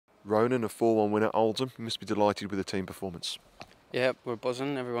Ronan, a 4-1 win at Oldham. You must be delighted with the team performance. Yeah, we're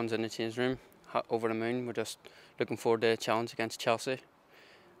buzzing. Everyone's in the change room, over the moon. We're just looking forward to the challenge against Chelsea.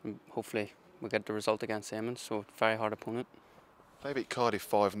 And hopefully we get the result against them. So very hard opponent. They beat Cardiff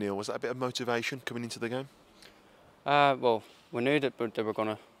 5-0. Was that a bit of motivation coming into the game? Well, we knew that they were going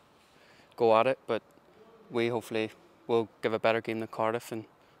to go at it, but we hopefully will give a better game than Cardiff and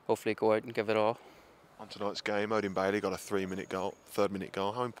hopefully go out and give it all. On tonight's game, Odin Bailey got a 3-minute goal, third-minute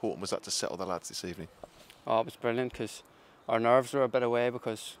goal. How important was that to settle the lads this evening? Oh, it was brilliant because our nerves were a bit away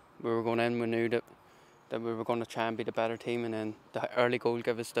because we were going in, we knew that we were going to try and be the better team, and then the early goal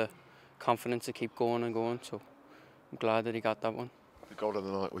gave us the confidence to keep going and going, so I'm glad that he got that one. The goal of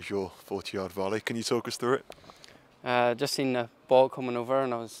the night was your 40-yard volley. Can you talk us through it? Just seen the ball coming over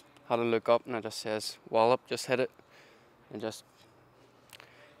and had to look up and I just says, wallop, just hit it, and just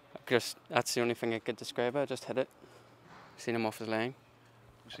that's the only thing I could describe it. I just hit it. Seen him off his line.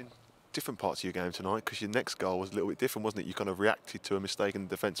 We've seen different parts of your game tonight because your next goal was a little bit different, wasn't it? You kind of reacted to a mistake and the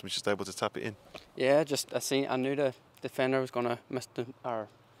defence was just able to tap it in. Yeah, I knew the defender was going to miss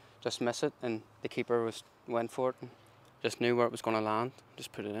it, and the keeper went for it and just knew where it was going to land.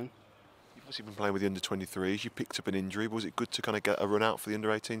 Just put it in. You've obviously been playing with the under-23s. You picked up an injury. Was it good to kind of get a run out for the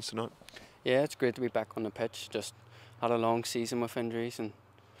under-18s tonight? Yeah, it's great to be back on the pitch. Just had a long season with injuries and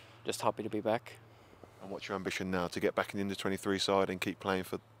just happy to be back. And what's your ambition now, to get back in the under-23 side and keep playing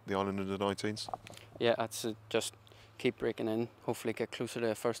for the Ireland under-19s? Yeah, that's just keep breaking in, hopefully get closer to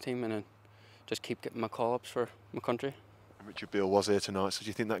the first team and then just keep getting my call-ups for my country. And Richard Beale was here tonight, so do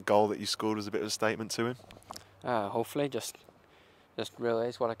you think that goal that you scored was a bit of a statement to him? Hopefully, just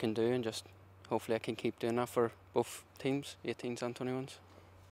realise what I can do and just hopefully I can keep doing that for both teams, 18s and 21s.